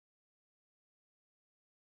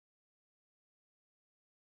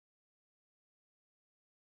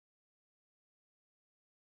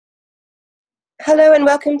Hello and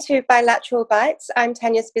welcome to Bilateral Bytes. I'm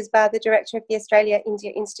Tanya Spisbah, the Director of the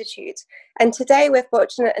Australia-India Institute. And today we're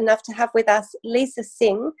fortunate enough to have with us Lisa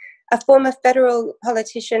Singh, a former federal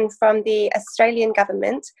politician from the Australian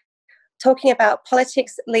government, talking about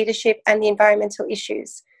politics, leadership and the environmental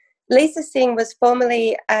issues. Lisa Singh was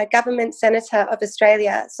formerly a government senator of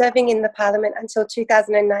Australia, serving in the parliament until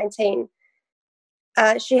 2019.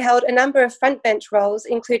 She held a number of frontbench roles,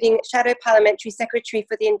 including Shadow Parliamentary Secretary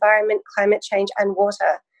for the Environment, Climate Change and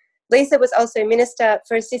Water. Lisa was also Minister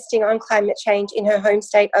for Assisting on Climate Change in her home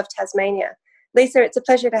state of Tasmania. Lisa, it's a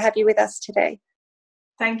pleasure to have you with us today.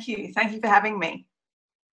 Thank you. Thank you for having me.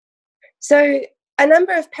 So, a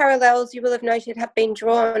number of parallels you will have noted have been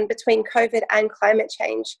drawn between COVID and climate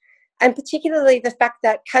change, and particularly the fact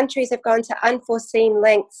that countries have gone to unforeseen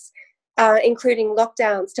lengths, including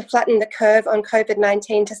lockdowns, to flatten the curve on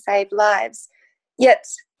COVID-19 to save lives. Yet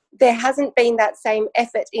there hasn't been that same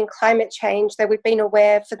effort in climate change, though we've been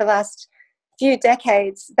aware for the last few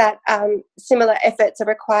decades that similar efforts are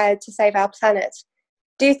required to save our planet.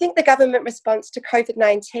 Do you think the government response to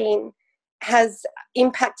COVID-19 has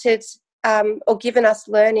impacted or given us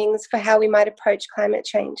learnings for how we might approach climate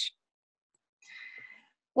change?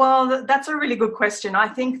 Well, that's a really good question. I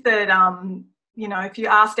think that if you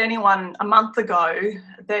asked anyone a month ago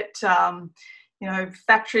that,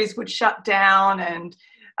 factories would shut down and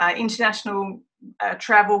international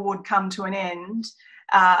travel would come to an end,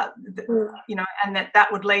 and that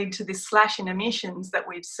would lead to this slash in emissions that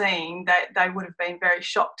we've seen, they would have been very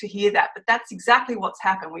shocked to hear that. But that's exactly what's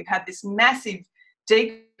happened. We've had this massive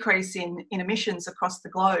decrease in emissions across the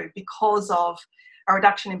globe because of a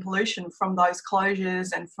reduction in pollution from those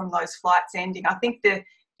closures and from those flights ending. I think the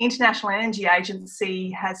International Energy Agency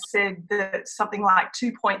has said that something like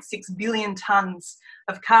 2.6 billion tonnes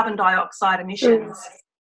of carbon dioxide emissions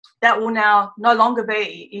that will now no longer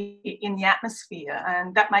be in the atmosphere,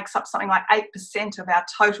 and that makes up something like 8% of our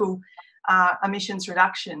total emissions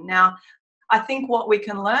reduction. Now, I think what we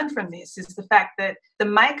can learn from this is the fact that the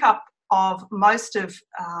makeup of most of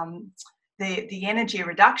the energy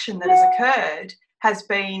reduction that has occurred has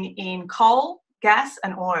been in coal, gas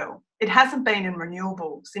and oil. It hasn't been in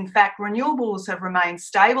renewables. In fact, renewables have remained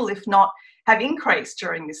stable, if not have increased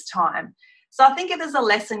during this time. So I think if there's a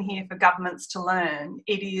lesson here for governments to learn,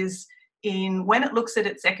 it is in when it looks at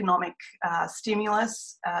its economic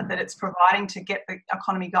stimulus that it's providing to get the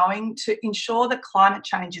economy going, to ensure that climate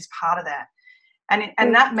change is part of that.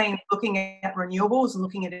 And that means looking at renewables and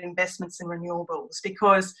looking at investments in renewables,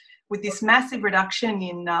 because with this massive reduction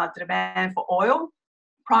in the demand for oil,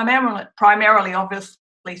 primarily obviously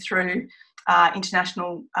through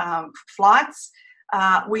international flights,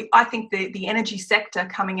 I think the energy sector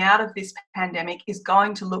coming out of this pandemic is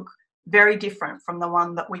going to look very different from the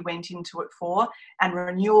one that we went into it for, and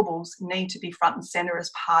renewables need to be front and centre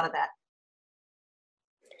as part of that.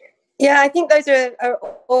 Yeah, I think those are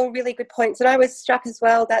all really good points. And I was struck as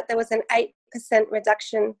well that there was an 8%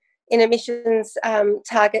 reduction in emissions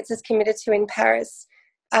targets as committed to in Paris,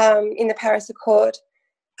 in the Paris Accord.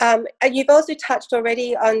 You've also touched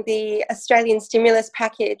already on the Australian stimulus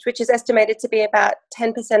package, which is estimated to be about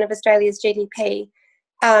 10% of Australia's GDP,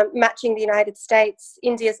 matching the United States.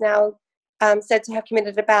 India is now said to have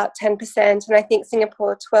committed about 10%, and I think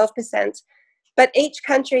Singapore 12%. But each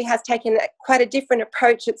country has taken quite a different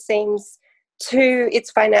approach, it seems, to its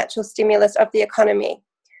financial stimulus of the economy.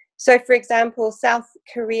 So, for example, South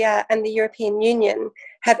Korea and the European Union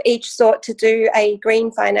have each sought to do a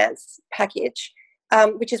green finance package,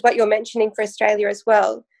 which is what you're mentioning for Australia as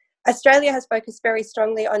well. Australia has focused very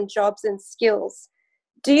strongly on jobs and skills.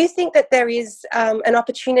 Do you think that there is an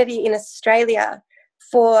opportunity in Australia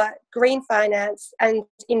for green finance and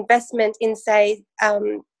investment in, say,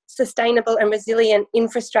 sustainable and resilient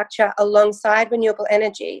infrastructure alongside renewable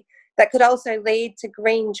energy that could also lead to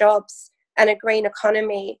green jobs and a green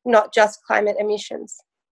economy, not just climate emissions?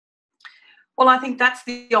 Well, I think that's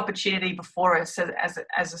the opportunity before us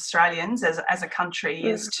as Australians, as a country,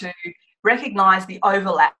 is to recognise the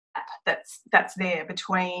overlap that's there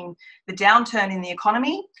between the downturn in the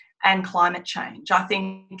economy and climate change. I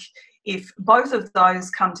think if both of those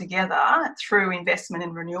come together through investment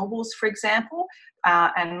in renewables, for example,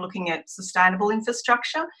 and looking at sustainable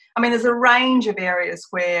infrastructure, I mean, there's a range of areas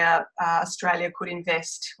where Australia could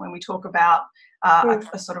invest when we talk about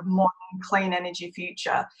a sort of modern, clean energy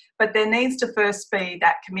future. But there needs to first be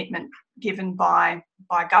that commitment given by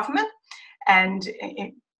government, and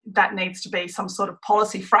that needs to be some sort of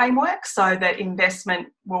policy framework so that investment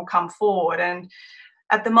will come forward. And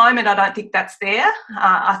at the moment, I don't think that's there.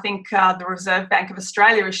 I think the Reserve Bank of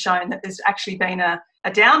Australia has shown that there's actually been a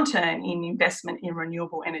downturn in investment in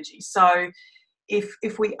renewable energy. So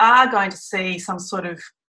if we are going to see some sort of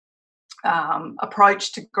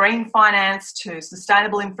approach to green finance, to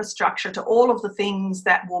sustainable infrastructure, to all of the things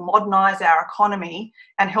that will modernise our economy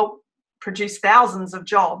and help produce thousands of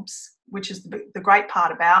jobs, which is the great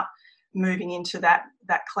part about moving into that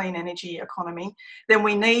clean energy economy, then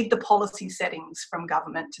we need the policy settings from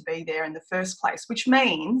government to be there in the first place, which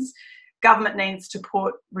means government needs to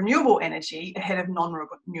put renewable energy ahead of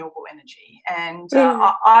non-renewable energy. And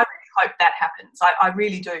I really hope that happens. I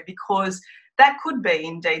really do, because that could be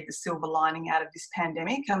indeed the silver lining out of this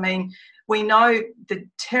pandemic. I mean, we know the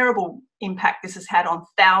terrible impact this has had on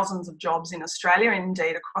thousands of jobs in Australia and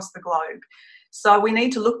indeed across the globe. So we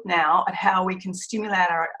need to look now at how we can stimulate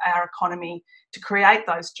our economy to create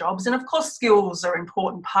those jobs. And of course, skills are an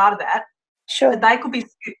important part of that. Sure. But they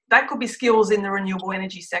could be skills in the renewable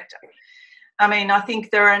energy sector. I mean, I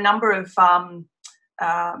think there are a number of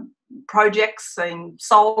projects in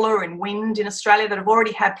solar and wind in Australia that have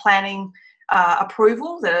already had planning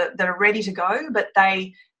approval, that are ready to go, but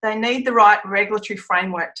they need the right regulatory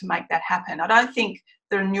framework to make that happen. I don't think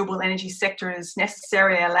the renewable energy sector is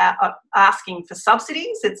necessarily asking for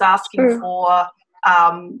subsidies. It's asking for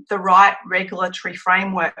the right regulatory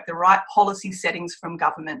framework, the right policy settings from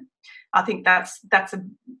government. I think that's a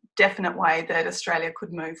definite way that Australia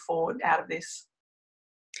could move forward out of this.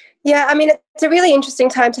 Yeah, I mean, it's a really interesting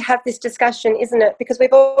time to have this discussion, isn't it? Because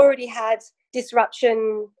we've already had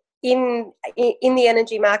disruption in the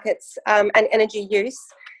energy markets and energy use.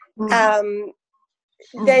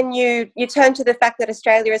 Then you turn to the fact that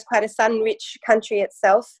Australia is quite a sun-rich country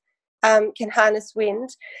itself, can harness wind.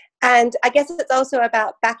 And I guess it's also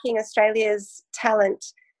about backing Australia's talent.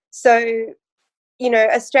 So, you know,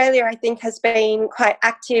 Australia, I think, has been quite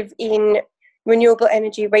active in renewable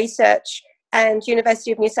energy research, and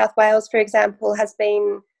University of New South Wales, for example, has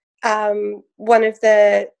been one of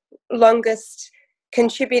the longest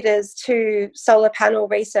contributors to solar panel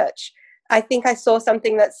research. I think I saw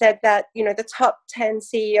something that said that, you know, the top 10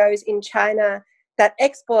 CEOs in China that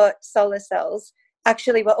export solar cells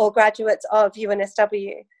actually were all graduates of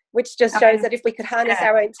UNSW, which just shows that if we could harness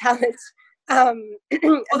our own talent,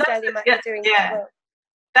 Australia might be doing that well.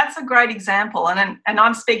 That's a great example, and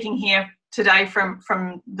I'm speaking here today from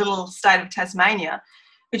the little state of Tasmania,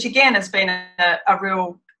 which again has been a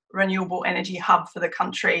real renewable energy hub for the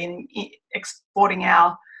country, and exporting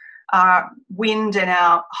our wind and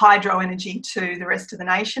our hydro energy to the rest of the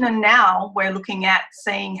nation. And now we're looking at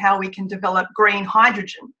seeing how we can develop green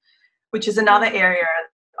hydrogen, which is another area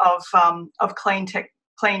of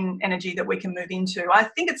clean energy that we can move into. I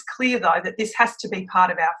think it's clear, though, that this has to be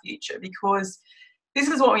part of our future, because this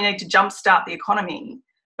is what we need to jumpstart the economy.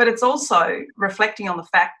 But it's also reflecting on the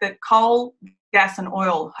fact that coal, gas and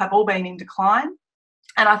oil have all been in decline.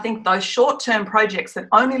 And I think those short-term projects that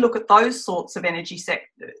only look at those sorts of energy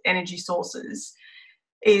sources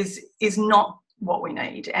is not what we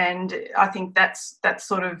need. And I think that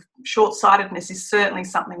sort of short-sightedness is certainly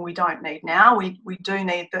something we don't need now. We do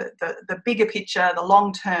need the bigger picture, the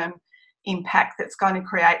long-term impact that's going to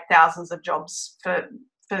create thousands of jobs for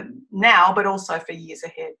now, but also for years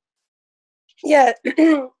ahead. Yeah,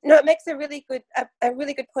 no, it makes a really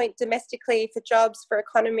good point domestically, for jobs, for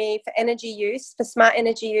economy, for energy use, for smart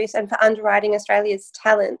energy use, and for underwriting Australia's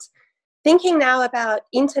talent. Thinking now about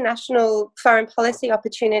international foreign policy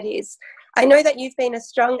opportunities, I know that you've been a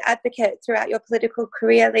strong advocate throughout your political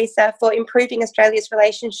career, Lisa, for improving Australia's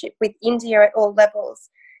relationship with India at all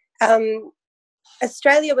levels.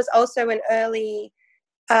 Australia was also an early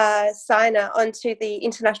signer onto the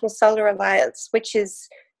International Solar Alliance, which is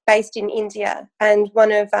based in India, and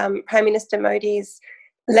one of Prime Minister Modi's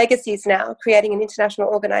legacies now, creating an international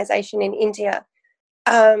organisation in India.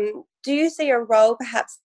 Do you see a role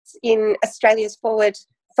perhaps in Australia's forward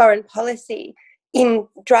foreign policy in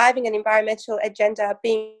driving an environmental agenda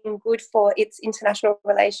being good for its international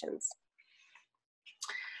relations?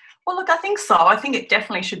 Well, look, I think so. I think it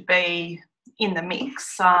definitely should be in the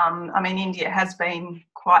mix. I mean, India has been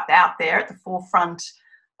quite out there at the forefront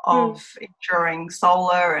of ensuring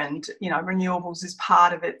solar and, you know, renewables is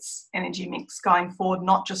part of its energy mix going forward,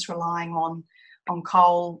 not just relying on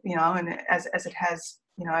coal, you know, and as it has,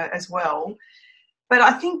 you know, as well. But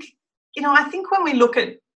I think when we look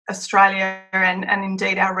at Australia and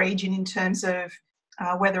indeed our region in terms of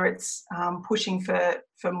whether it's pushing for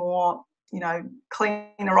more, you know,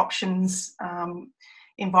 cleaner options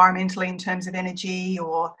environmentally in terms of energy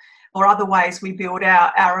or other ways we build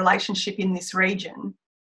our relationship in this region,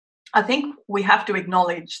 I think we have to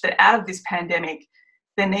acknowledge that out of this pandemic,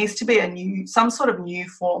 there needs to be some sort of new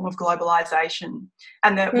form of globalisation,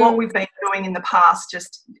 and that what we've been doing in the past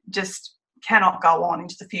just cannot go on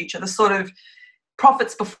into the future. The sort of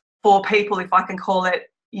profits before people, if I can call it,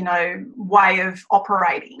 way of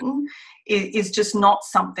operating is just not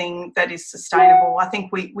something that is sustainable. I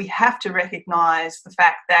think we have to recognise the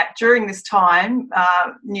fact that during this time,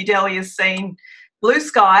 New Delhi has seen blue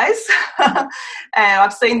skies, and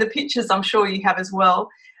I've seen the pictures, I'm sure you have as well.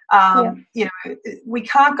 We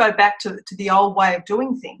can't go back to the old way of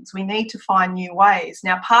doing things. We need to find new ways.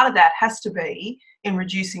 Now, part of that has to be in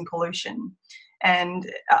reducing pollution.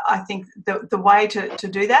 And I think the way to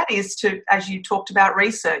do that is to, as you talked about,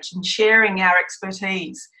 research and sharing our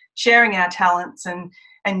expertise, sharing our talents, and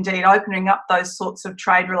indeed opening up those sorts of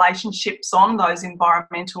trade relationships on those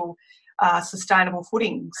environmental sustainable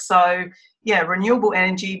footings. So, yeah, renewable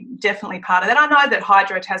energy, definitely part of that. I know that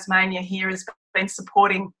Hydro Tasmania here has been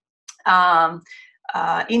supporting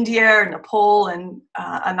India and Nepal and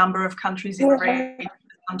a number of countries in the region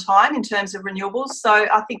time in terms of renewables, so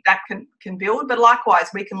I think that can build. But likewise,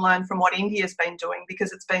 we can learn from what India's been doing,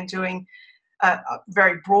 because it's been doing a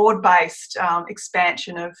very broad-based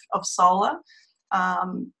expansion of solar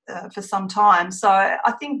for some time. So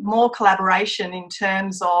I think more collaboration in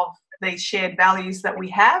terms of these shared values that we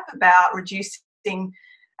have about reducing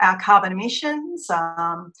our carbon emissions,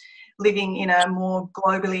 living in a more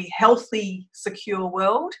globally healthy, secure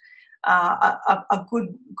world, are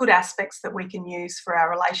good aspects that we can use for our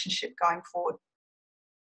relationship going forward.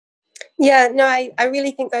 Yeah, no, I really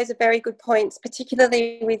think those are very good points,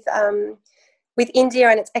 particularly with India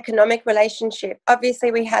and its economic relationship.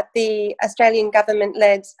 Obviously, we had the Australian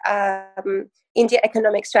government-led India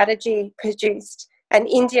economic strategy produced, and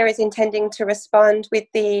India is intending to respond with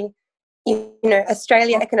the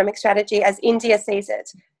Australia economic strategy as India sees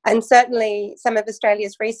it. And certainly some of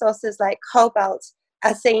Australia's resources like cobalt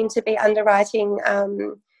are seen to be underwriting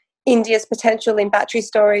India's potential in battery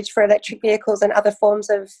storage for electric vehicles and other forms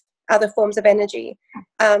of energy.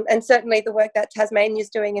 And certainly the work that Tasmania is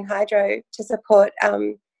doing in hydro to support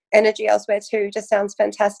energy elsewhere too just sounds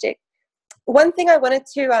fantastic. One thing I wanted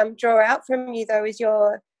to draw out from you, though, is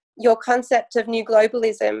your concept of new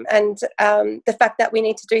globalism and the fact that we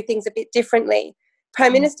need to do things a bit differently.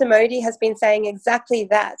 Prime Minister Modi has been saying exactly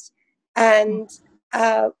that. And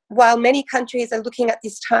while many countries are looking at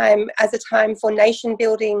this time as a time for nation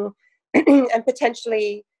building and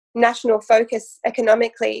potentially national focus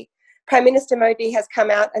economically, Prime Minister Modi has come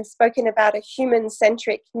out and spoken about a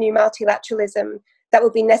human-centric new multilateralism that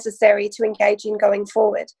will be necessary to engage in going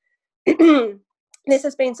forward. This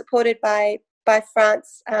has been supported by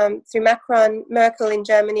France through Macron, Merkel in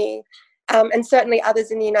Germany, and certainly others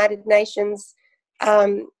in the United Nations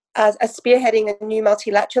as spearheading a new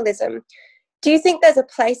multilateralism. Do you think there's a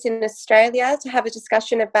place in Australia to have a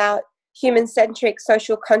discussion about human-centric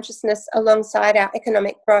social consciousness alongside our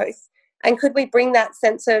economic growth? And could we bring that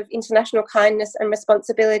sense of international kindness and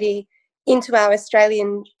responsibility into our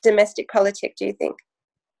Australian domestic politic, do you think?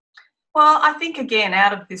 Well, I think, again,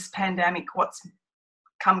 out of this pandemic, what's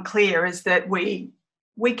come clear is that we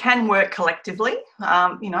can work collectively. We've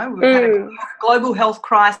had a global health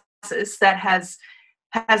crisis that has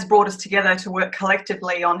brought us together to work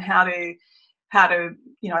collectively on how to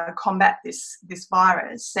combat this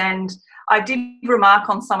virus. And I did remark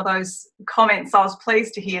on some of those comments. I was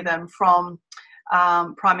pleased to hear them from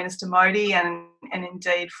Prime Minister Modi and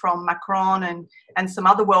indeed from Macron and some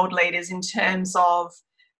other world leaders in terms of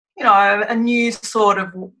a new sort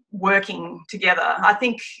of working together. I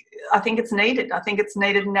think it's needed. I think it's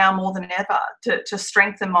needed now more than ever to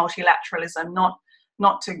strengthen multilateralism,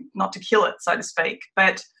 not to kill it, so to speak.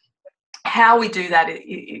 But how we do that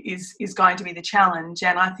is going to be the challenge.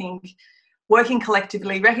 And I think working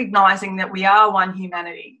collectively, recognising that we are one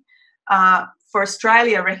humanity, for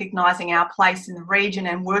Australia, recognising our place in the region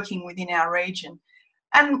and working within our region,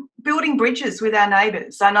 and building bridges with our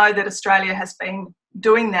neighbours. I know that Australia has been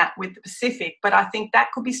doing that with the Pacific, but I think that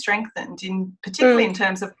could be strengthened, particularly in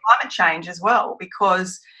terms of climate change as well,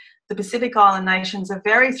 because the Pacific Island nations are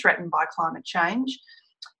very threatened by climate change.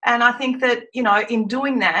 And I think that, in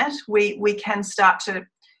doing that, we can start to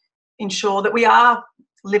ensure that we are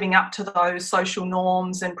living up to those social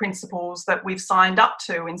norms and principles that we've signed up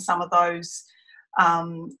to in some of those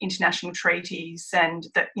international treaties and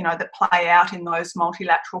that play out in those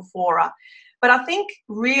multilateral fora. But I think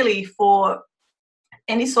really for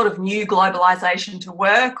any sort of new globalisation to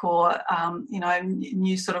work or,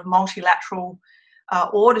 new sort of multilateral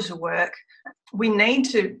order to work, we need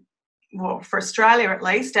to, well, for Australia at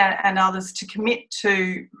least and others, to commit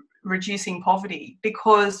to reducing poverty,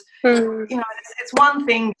 because it's one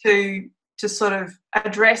thing to sort of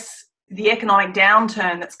address the economic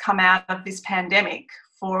downturn that's come out of this pandemic.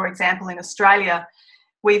 For example, in Australia,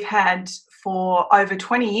 we've had for over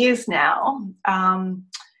 20 years now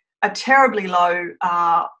a terribly low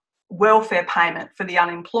welfare payment for the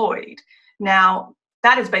unemployed. Now,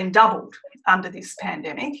 that has been doubled under this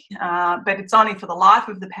pandemic, but it's only for the life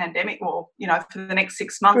of the pandemic, or, for the next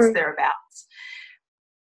 6 months thereabouts.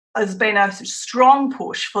 There's been a strong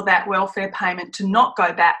push for that welfare payment to not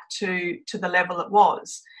go back to the level it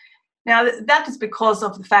was. Now, that is because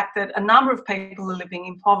of the fact that a number of people are living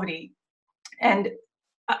in poverty, and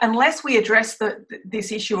unless we address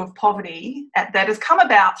this issue of poverty that has come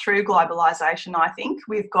about through globalisation, I think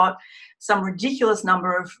we've got some ridiculous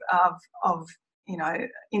number of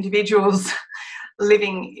individuals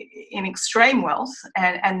living in extreme wealth,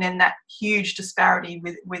 and then that huge disparity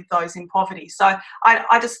with those in poverty. So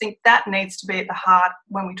I just think that needs to be at the heart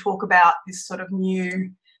when we talk about this sort of new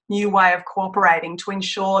way of cooperating, to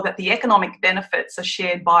ensure that the economic benefits are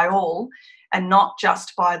shared by all and not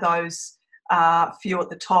just by those few at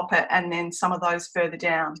the top and then some of those further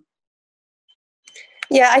down.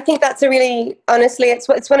 Yeah, I think that's honestly,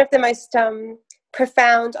 it's one of the most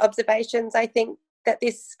profound observations, I think, that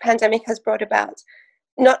this pandemic has brought about.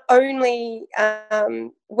 Not only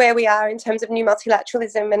where we are in terms of new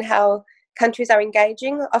multilateralism and how countries are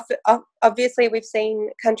engaging. Obviously, we've seen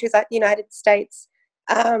countries like the United States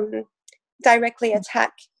directly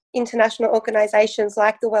attack international organisations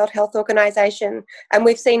like the World Health Organization, and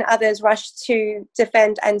we've seen others rush to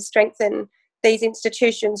defend and strengthen these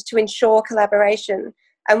institutions to ensure collaboration.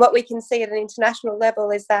 And what we can see at an international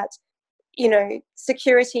level is that,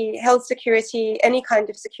 security, health security, any kind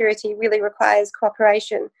of security really requires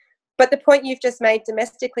cooperation. But the point you've just made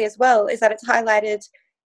domestically as well is that it's highlighted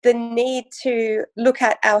the need to look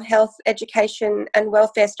at our health, education and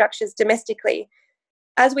welfare structures domestically.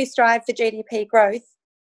 As we strive for GDP growth,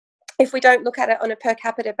 if we don't look at it on a per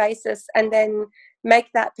capita basis and then make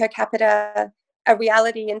that per capita a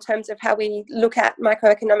reality in terms of how we look at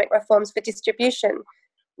microeconomic reforms for distribution,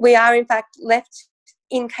 we are in fact left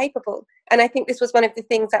incapable. And I think this was one of the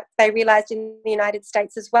things that they realised in the United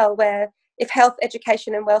States as well, where if health,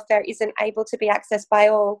 education and welfare isn't able to be accessed by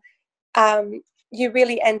all, you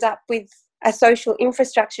really end up with a social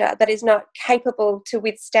infrastructure that is not capable to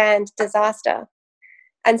withstand disaster.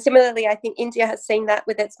 And similarly, I think India has seen that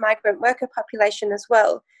with its migrant worker population as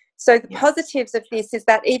well. So the positives of this is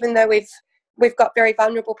that even though we've got very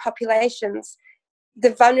vulnerable populations,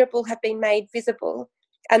 the vulnerable have been made visible.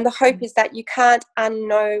 And the hope is that you can't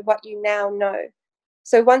unknow what you now know.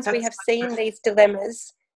 So once we have seen these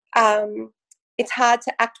dilemmas, it's hard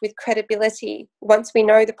to act with credibility once we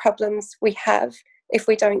know the problems we have, if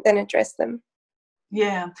we don't then address them.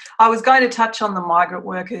 Yeah, I was going to touch on the migrant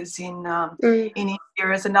workers in India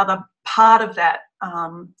as another part of that.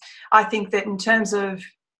 I think that in terms of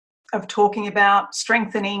talking about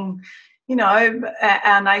strengthening,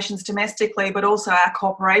 our nations domestically, but also our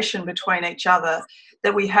cooperation between each other,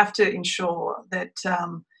 that we have to ensure that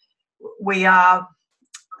we are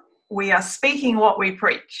speaking what we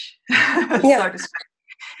preach, so to speak.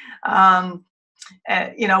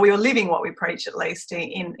 We are living what we preach, at least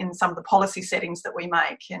in some of the policy settings that we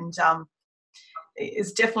make. And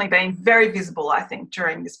it's definitely been very visible, I think,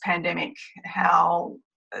 during this pandemic, how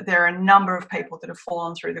there are a number of people that have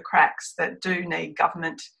fallen through the cracks that do need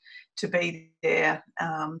government to be there,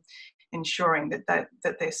 ensuring that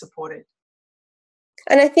they're supported.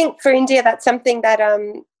 And I think for India, that's something that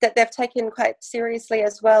that they've taken quite seriously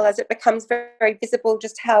as well, as it becomes very, very visible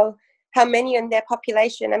just how many in their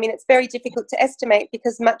population. I mean, it's very difficult to estimate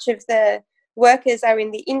because much of the workers are in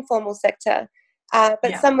the informal sector,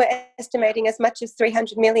 but some were estimating as much as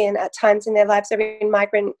 300 million at times in their lives are in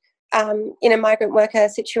a migrant worker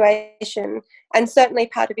situation. And certainly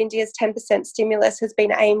part of India's 10% stimulus has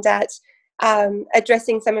been aimed at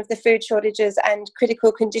addressing some of the food shortages and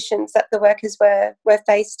critical conditions that the workers were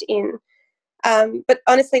faced in. But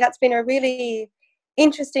honestly, that's been a really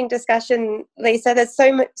interesting discussion, Lisa. There's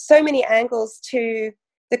so many angles to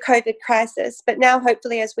the COVID crisis, but now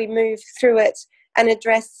hopefully as we move through it and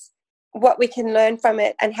address what we can learn from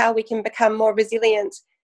it and how we can become more resilient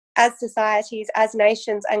as societies, as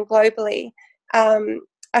nations and globally,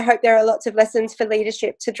 I hope there are lots of lessons for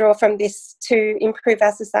leadership to draw from this to improve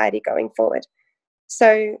our society going forward.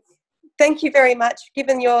 So thank you very much.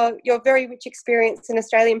 Given your very rich experience in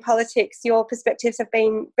Australian politics, your perspectives have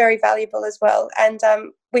been very valuable as well. And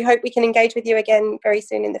we hope we can engage with you again very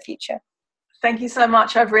soon in the future. Thank you so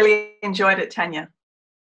much. I've really enjoyed it, Tanya.